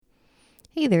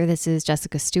Hey there, this is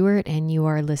Jessica Stewart, and you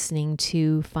are listening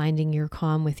to Finding Your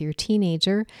Calm with Your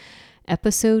Teenager,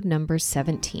 episode number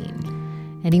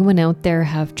 17. Anyone out there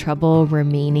have trouble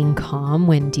remaining calm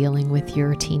when dealing with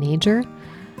your teenager?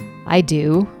 I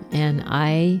do, and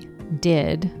I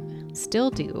did, still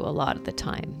do a lot of the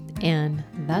time, and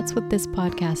that's what this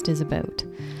podcast is about.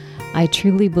 I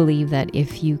truly believe that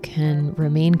if you can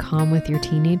remain calm with your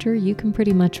teenager, you can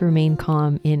pretty much remain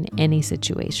calm in any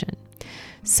situation.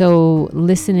 So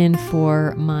listen in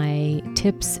for my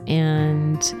tips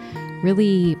and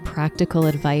really practical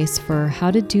advice for how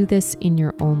to do this in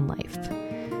your own life.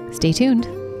 Stay tuned.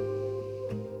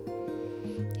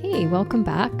 Hey, welcome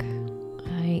back.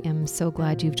 I am so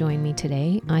glad you've joined me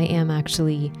today. I am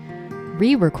actually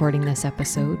re-recording this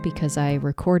episode because I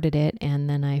recorded it and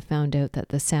then I found out that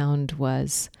the sound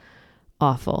was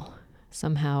awful.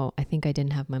 Somehow, I think I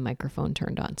didn't have my microphone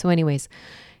turned on. So anyways,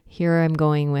 here I'm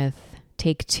going with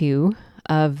take 2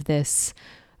 of this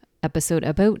episode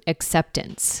about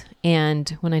acceptance. And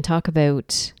when I talk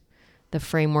about the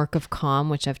framework of calm,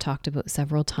 which I've talked about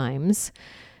several times,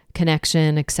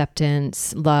 connection,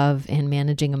 acceptance, love, and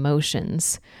managing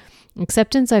emotions,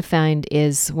 acceptance I find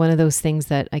is one of those things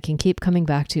that I can keep coming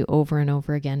back to over and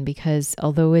over again, because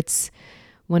although it's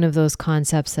one of those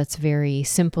concepts that's very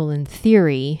simple in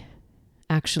theory,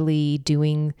 actually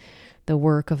doing the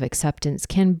work of acceptance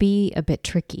can be a bit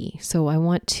tricky. So I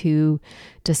want to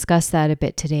discuss that a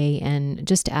bit today and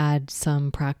just add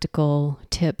some practical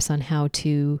tips on how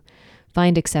to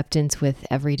find acceptance with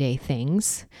everyday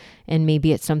things. And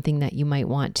maybe it's something that you might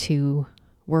want to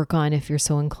work on if you're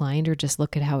so inclined, or just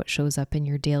look at how it shows up in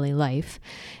your daily life.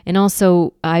 And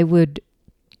also, I would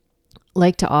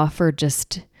like to offer,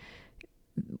 just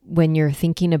when you're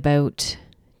thinking about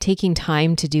taking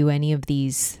time to do any of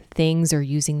these things or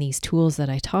using these tools that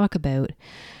I talk about,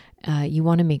 you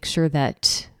want to make sure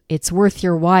that it's worth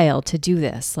your while to do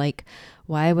this. Like,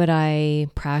 why would I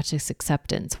practice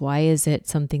acceptance? Why is it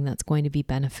something that's going to be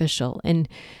beneficial? And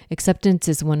acceptance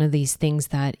is one of these things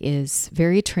that is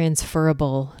very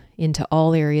transferable into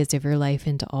all areas of your life,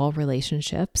 into all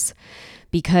relationships,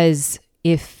 because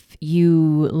if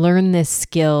you learn this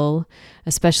skill,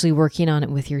 especially working on it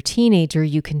with your teenager,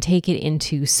 you can take it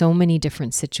into so many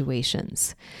different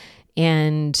situations.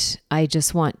 And I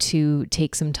just want to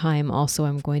take some time. Also,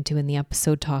 I'm going to, in the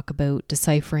episode, talk about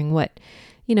deciphering what,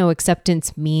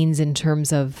 acceptance means in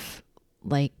terms of,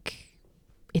 like,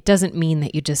 it doesn't mean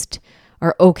that you just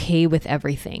are okay with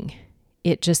everything.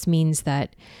 It just means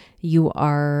that you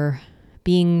are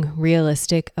being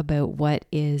realistic about what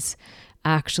is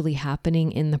actually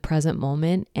happening in the present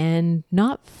moment and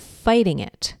not fighting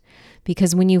it.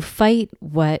 Because when you fight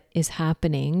what is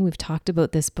happening, we've talked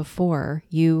about this before,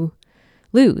 you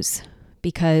lose,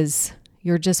 because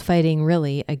you're just fighting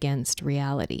really against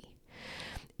reality.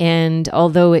 And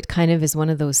although it kind of is one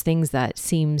of those things that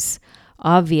seems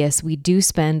obvious, we do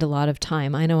spend a lot of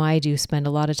time, I know I do spend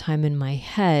a lot of time in my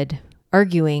head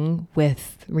arguing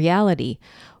with reality,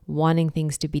 wanting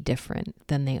things to be different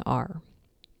than they are.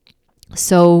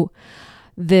 So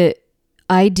the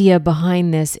idea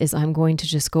behind this is I'm going to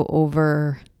just go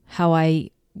over how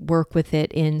I work with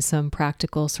it in some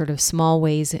practical sort of small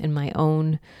ways in my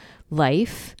own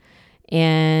life,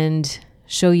 and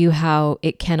show you how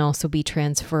it can also be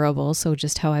transferable. So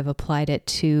just how I've applied it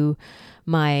to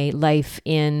my life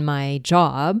in my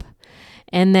job,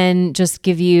 and then just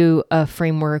give you a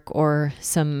framework or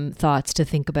some thoughts to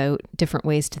think about, different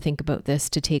ways to think about this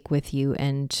to take with you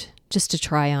and just to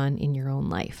try on in your own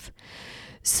life.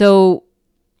 So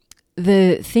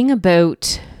the thing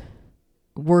about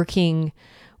working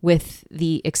with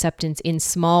the acceptance in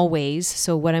small ways,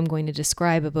 so what I'm going to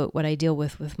describe about what I deal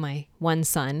with my one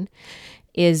son,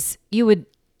 is you would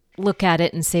look at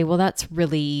it and say, well, that's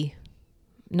really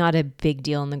not a big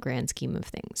deal in the grand scheme of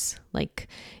things. Like,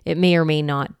 it may or may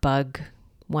not bug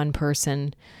one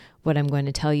person what I'm going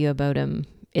to tell you about him.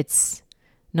 It's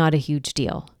not a huge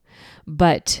deal.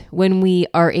 But when we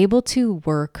are able to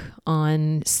work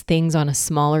on things on a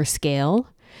smaller scale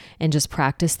and just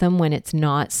practice them when it's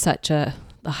not such a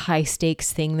high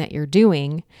stakes thing that you're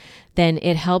doing, then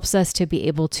it helps us to be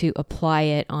able to apply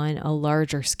it on a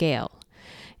larger scale.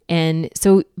 And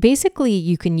so basically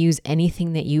you can use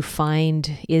anything that you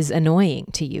find is annoying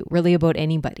to you, really, about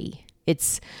anybody.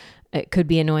 It could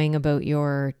be annoying about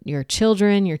your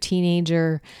children, your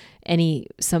teenager,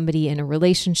 somebody in a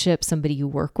relationship, somebody you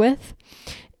work with.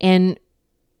 And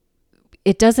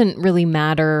it doesn't really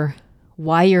matter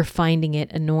why you're finding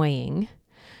it annoying.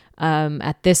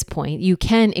 at this point. You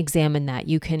can examine that.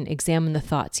 You can examine the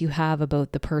thoughts you have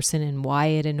about the person and why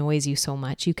it annoys you so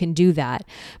much. You can do that.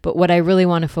 But what I really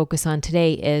want to focus on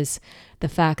today is the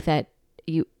fact that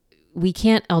we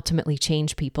can't ultimately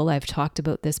change people. I've talked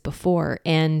about this before.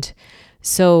 And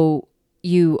so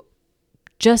you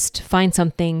just find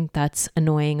something that's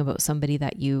annoying about somebody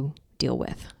that you deal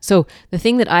with. So the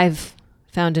thing that I've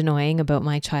found annoying about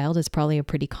my child is probably a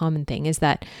pretty common thing, is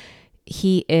that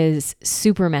he is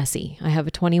super messy. I have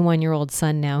a 21-year-old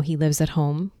son now. He lives at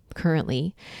home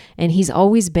currently, and he's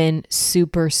always been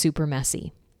super, super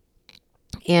messy.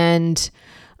 And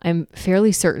I'm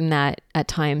fairly certain that at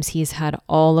times he's had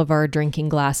all of our drinking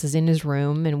glasses in his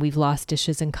room, and we've lost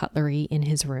dishes and cutlery in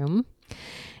his room.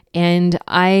 And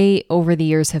I, over the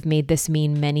years, have made this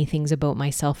mean many things about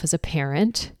myself as a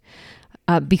parent,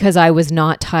 because I was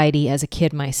not tidy as a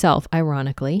kid myself,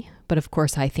 ironically. But of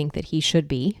course, I think that he should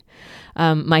be.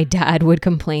 My dad would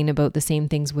complain about the same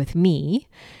things with me.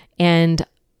 And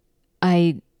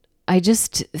I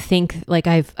just think like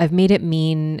I've made it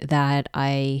mean that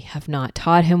I have not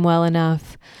taught him well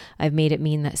enough. I've made it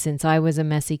mean that since I was a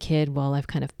messy kid, well, I've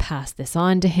kind of passed this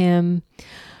on to him.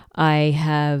 I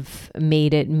have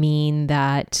made it mean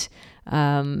that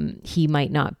he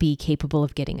might not be capable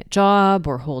of getting a job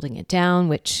or holding it down,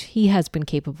 which he has been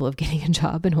capable of getting a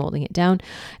job and holding it down.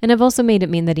 And I've also made it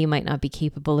mean that he might not be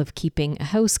capable of keeping a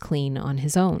house clean on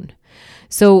his own.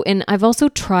 So, and I've also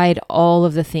tried all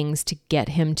of the things to get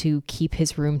him to keep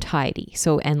his room tidy.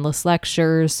 So endless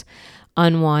lectures,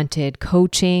 unwanted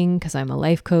coaching, because I'm a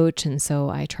life coach. And so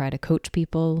I try to coach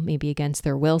people maybe against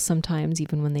their will sometimes,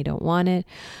 even when they don't want it.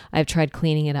 I've tried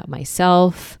cleaning it up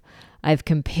myself. I've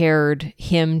compared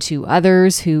him to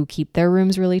others who keep their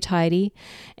rooms really tidy.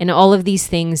 And all of these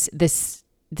things, this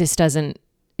doesn't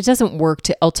work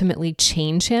to ultimately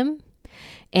change him.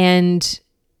 And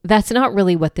that's not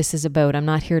really what this is about. I'm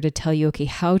not here to tell you, okay,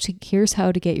 here's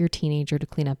how to get your teenager to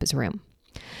clean up his room.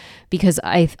 Because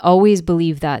I always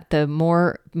believe that the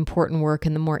more important work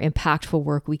and the more impactful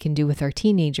work we can do with our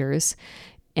teenagers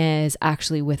is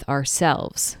actually with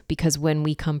ourselves. Because when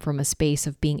we come from a space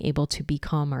of being able to be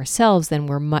calm ourselves, then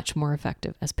we're much more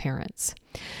effective as parents.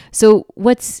 So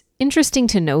what's interesting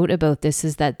to note about this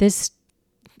is that this,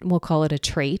 we'll call it a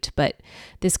trait, but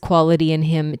this quality in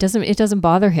him, it doesn't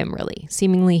bother him really.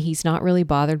 Seemingly, he's not really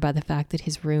bothered by the fact that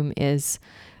his room is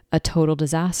a total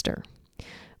disaster.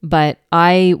 But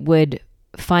I would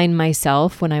find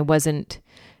myself when I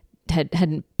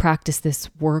hadn't practiced this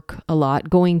work a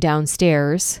lot, going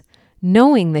downstairs,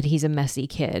 knowing that he's a messy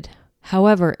kid.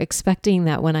 However, expecting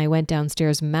that when I went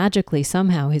downstairs, magically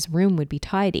somehow his room would be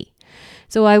tidy.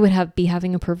 So I would be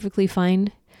having a perfectly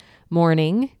fine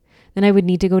morning. Then I would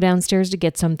need to go downstairs to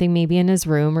get something maybe in his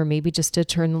room, or maybe just to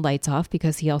turn the lights off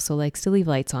because he also likes to leave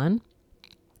lights on.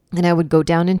 And I would go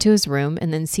down into his room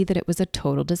and then see that it was a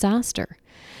total disaster.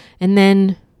 And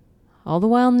then all the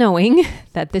while knowing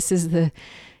that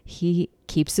he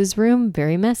keeps his room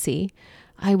very messy,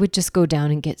 I would just go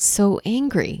down and get so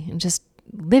angry and just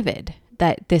livid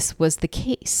that this was the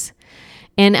case.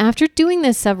 And after doing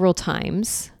this several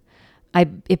times,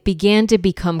 it began to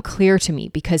become clear to me,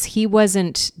 because he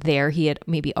wasn't there. He had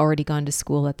maybe already gone to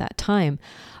school at that time.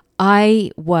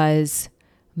 I was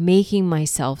making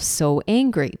myself so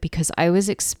angry because I was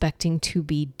expecting to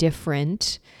be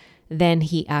different than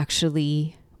he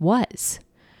actually was.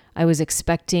 I was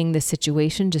expecting the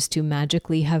situation just to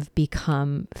magically have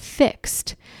become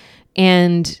fixed.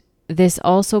 And this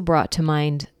also brought to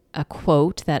mind a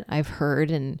quote that I've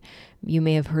heard, and you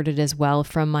may have heard it as well,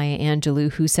 from Maya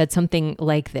Angelou, who said something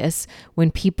like this: when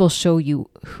people show you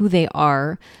who they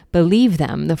are, believe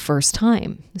them the first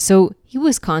time. So he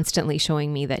was constantly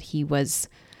showing me that he was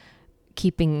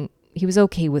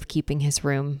okay with keeping his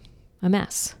room a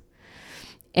mess.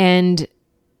 And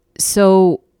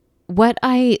so what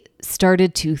I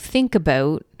started to think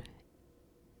about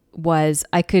was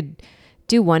I could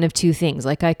do one of two things.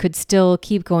 Like, I could still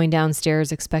keep going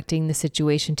downstairs expecting the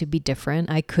situation to be different.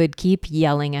 I could keep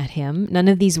yelling at him. None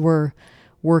of these were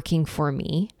working for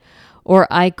me. Or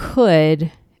I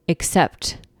could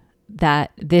accept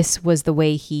that this was the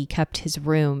way he kept his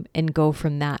room and go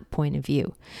from that point of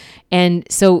view. And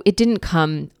so it didn't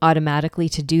come automatically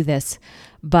to do this,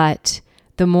 but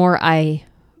the more I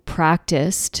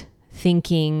practiced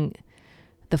thinking,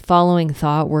 the following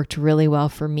thought worked really well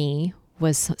for me,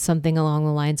 was something along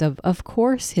the lines of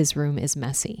course his room is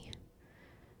messy.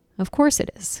 Of course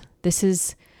it is. This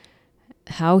is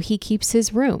how he keeps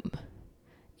his room.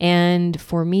 And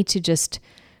for me to just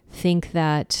think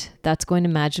that that's going to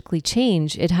magically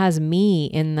change, it has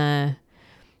me it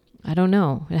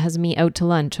has me out to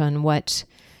lunch on what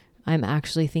I'm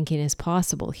actually thinking is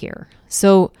possible here.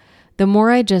 So the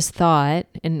more I just thought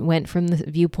and went from the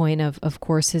viewpoint of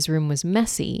course, his room was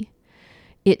messy,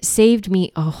 it saved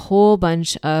me a whole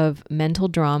bunch of mental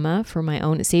drama for my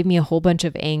own. It saved me a whole bunch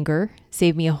of anger,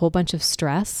 saved me a whole bunch of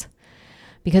stress,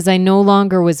 because I no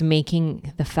longer was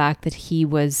making the fact that he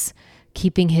was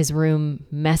keeping his room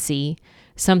messy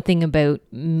something about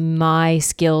my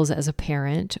skills as a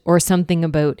parent or something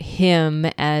about him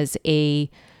as a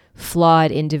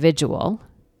flawed individual.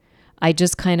 I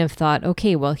just kind of thought,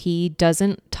 okay, well, he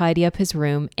doesn't tidy up his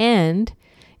room and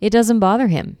it doesn't bother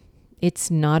him.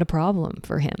 It's not a problem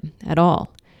for him at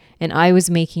all. And I was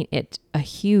making it a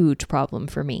huge problem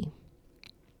for me.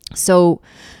 So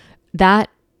that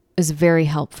is very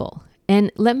helpful.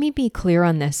 And let me be clear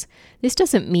on this. This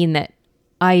doesn't mean that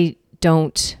I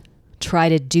don't try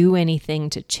to do anything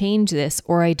to change this,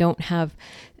 or I don't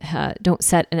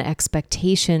set an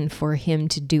expectation for him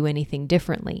to do anything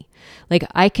differently. Like,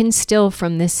 I can still,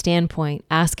 from this standpoint,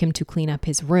 ask him to clean up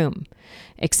his room.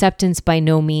 Acceptance by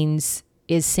no means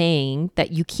is saying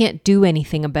that you can't do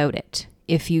anything about it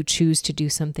if you choose to do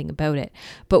something about it.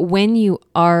 But when you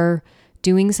are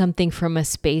doing something from a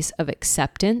space of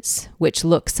acceptance, which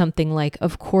looks something like,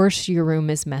 of course your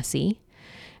room is messy,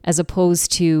 as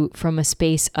opposed to from a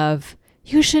space of,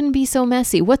 you shouldn't be so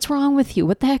messy. What's wrong with you?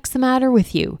 What the heck's the matter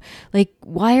with you? Like,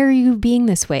 why are you being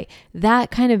this way?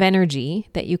 That kind of energy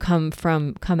that you come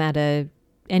at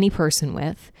any person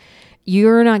with,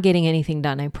 you're not getting anything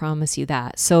done. I promise you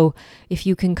that. So if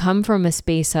you can come from a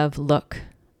space of, look,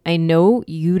 I know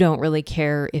you don't really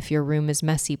care if your room is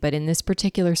messy, but in this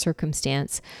particular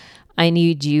circumstance, I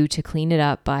need you to clean it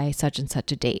up by such and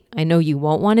such a date. I know you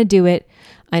won't want to do it.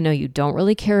 I know you don't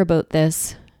really care about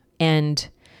this, and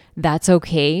that's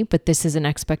okay, but this is an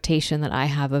expectation that I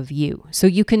have of you. So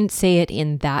you can say it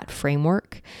in that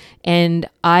framework. And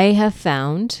I have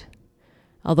found,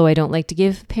 although I don't like to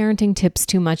give parenting tips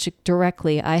too much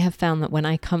directly, I have found that when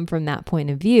I come from that point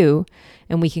of view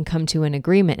and we can come to an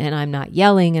agreement and I'm not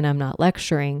yelling and I'm not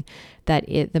lecturing, that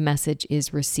the message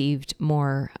is received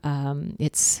more,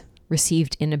 it's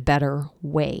received in a better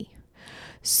way.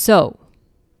 So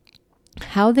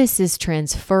how this is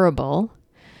transferable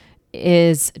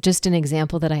is just an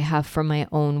example that I have from my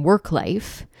own work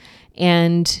life.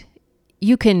 And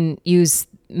you can use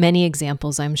many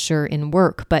examples, I'm sure, in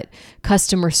work, but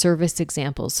customer service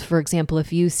examples. For example,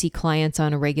 if you see clients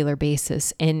on a regular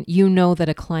basis and you know that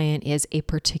a client is a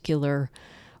particular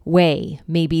way,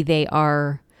 maybe they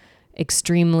like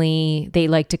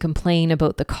to complain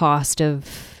about the cost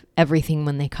of everything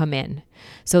when they come in.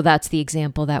 So that's the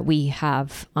example that we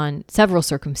have on several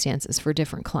circumstances for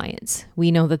different clients. We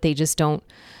know that they just don't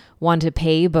want to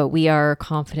pay, but we are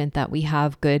confident that we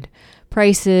have good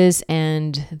prices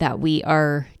and that we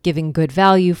are giving good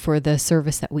value for the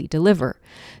service that we deliver.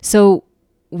 So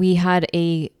we had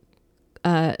a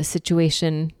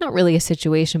situation, not really a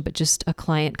situation, but just a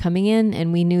client coming in,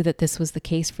 and we knew that this was the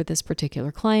case for this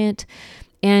particular client.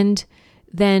 And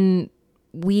then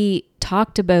we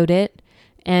talked about it,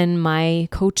 and my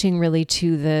coaching really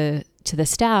to the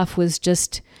staff was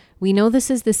just, we know this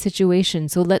is the situation,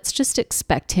 so let's just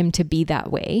expect him to be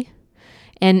that way.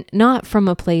 And not from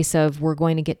a place of we're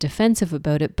going to get defensive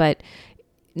about it, but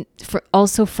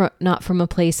not from a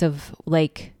place of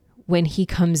like, when he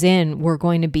comes in, we're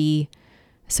going to be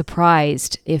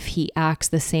surprised if he acts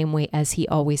the same way as he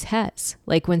always has.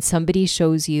 Like, when somebody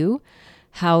shows you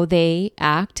how they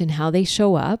act and how they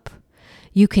show up,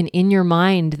 you can in your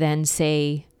mind then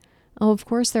say, oh, of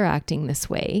course they're acting this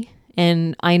way,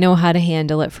 and I know how to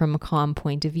handle it from a calm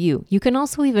point of view. You can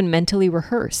also even mentally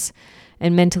rehearse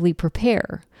and mentally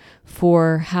prepare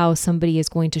for how somebody is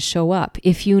going to show up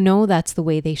if you know that's the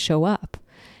way they show up,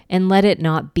 and let it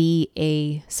not be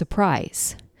a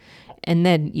surprise. And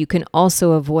then you can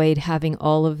also avoid having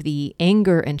all of the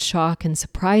anger and shock and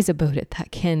surprise about it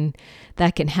that can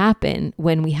happen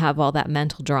when we have all that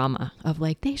mental drama of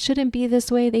like, they shouldn't be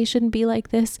this way, they shouldn't be like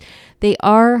this. They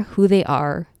are who they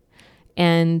are.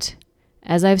 And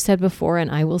as I've said before,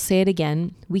 and I will say it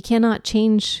again, we cannot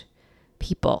change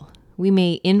people.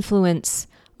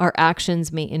 Our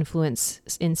actions may influence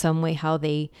in some way how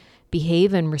they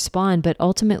behave and respond, but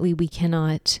ultimately we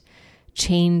cannot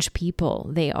change people.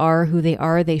 They are who they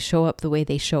are. They show up the way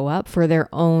they show up for their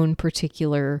own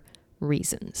particular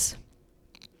reasons.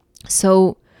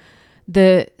 So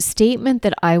the statement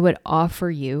that I would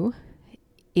offer you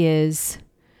is,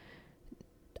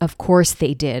 of course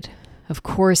they did. Of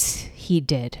course he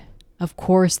did. Of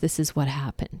course this is what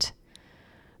happened.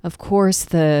 Of course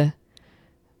the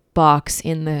box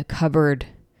in the cupboard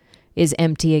is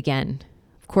empty again.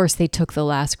 Of course they took the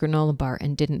last granola bar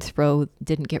and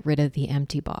didn't get rid of the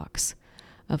empty box.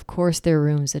 Of course their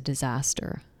room's a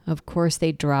disaster. Of course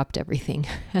they dropped everything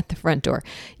at the front door.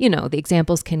 The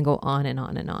examples can go on and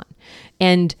on and on.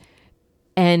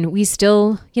 And we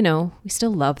still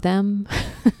love them.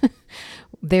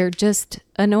 They're just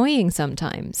annoying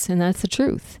sometimes, and that's the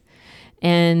truth.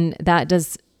 And that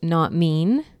does not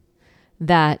mean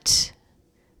that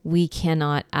we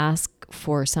cannot ask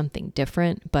for something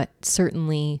different, but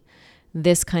certainly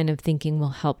this kind of thinking will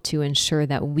help to ensure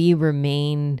that we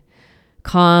remain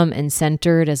calm and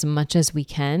centered as much as we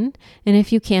can. And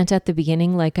if you can't at the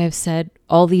beginning, like I've said,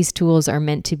 all these tools are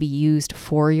meant to be used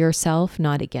for yourself,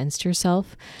 not against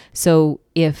yourself. So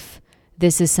if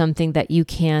this is something that you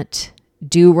can't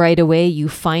do right away, you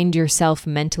find yourself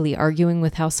mentally arguing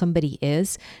with how somebody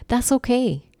is, that's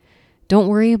okay. Don't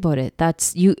worry about it.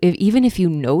 That's you. Even if you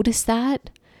notice that,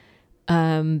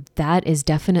 that is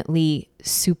definitely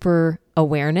super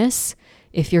awareness.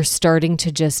 If you're starting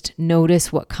to just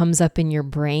notice what comes up in your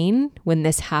brain when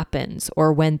this happens,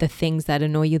 or when the things that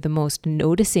annoy you the most,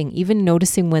 even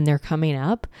noticing when they're coming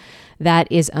up,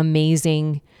 that is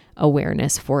amazing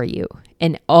awareness for you.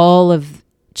 And all of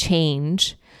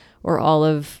change, or all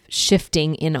of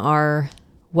shifting in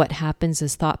what happens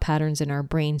as thought patterns in our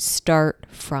brain, start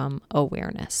from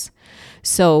awareness.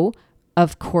 So,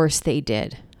 of course they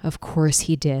did. Of course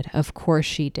he did. Of course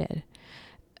she did.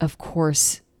 Of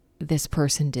course this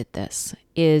person did this,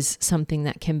 is something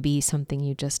that can be something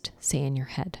you just say in your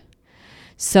head.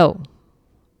 So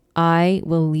I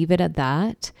will leave it at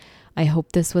that. I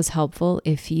hope this was helpful.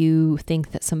 If you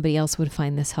think that somebody else would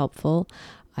find this helpful,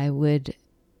 I would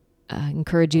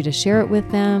encourage you to share it with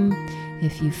them.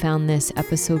 If you found this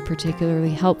episode particularly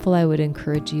helpful, I would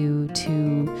encourage you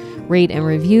to rate and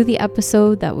review the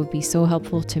episode. That would be so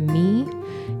helpful to me.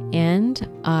 And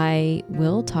I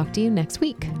will talk to you next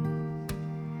week.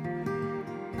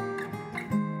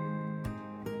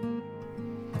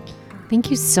 Thank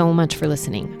you so much for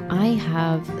listening. I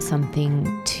have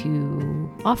something to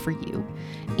offer you,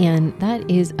 and that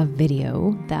is a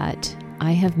video that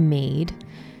I have made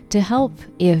to help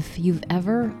if you've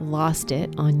ever lost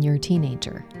it on your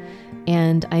teenager.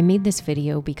 And I made this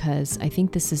video because I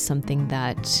think this is something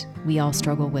that we all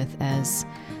struggle with as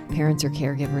parents or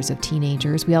caregivers of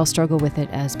teenagers. We all struggle with it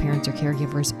as parents or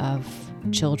caregivers of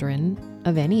children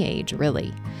of any age,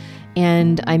 really.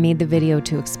 And I made the video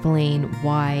to explain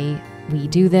why we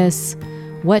do this,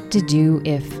 what to do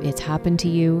if it's happened to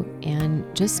you, and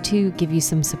just to give you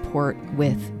some support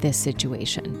with this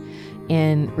situation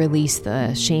and release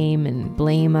the shame and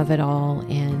blame of it all.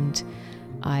 And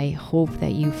I hope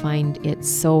that you find it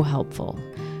so helpful.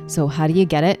 So how do you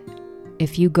get it?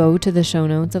 If you go to the show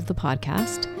notes of the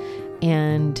podcast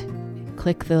and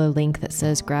click the link that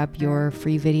says grab your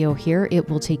free video here, it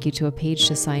will take you to a page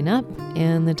to sign up,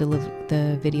 and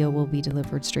the video will be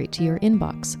delivered straight to your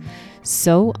inbox.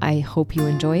 So I hope you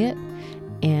enjoy it,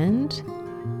 and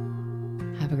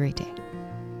have a great day.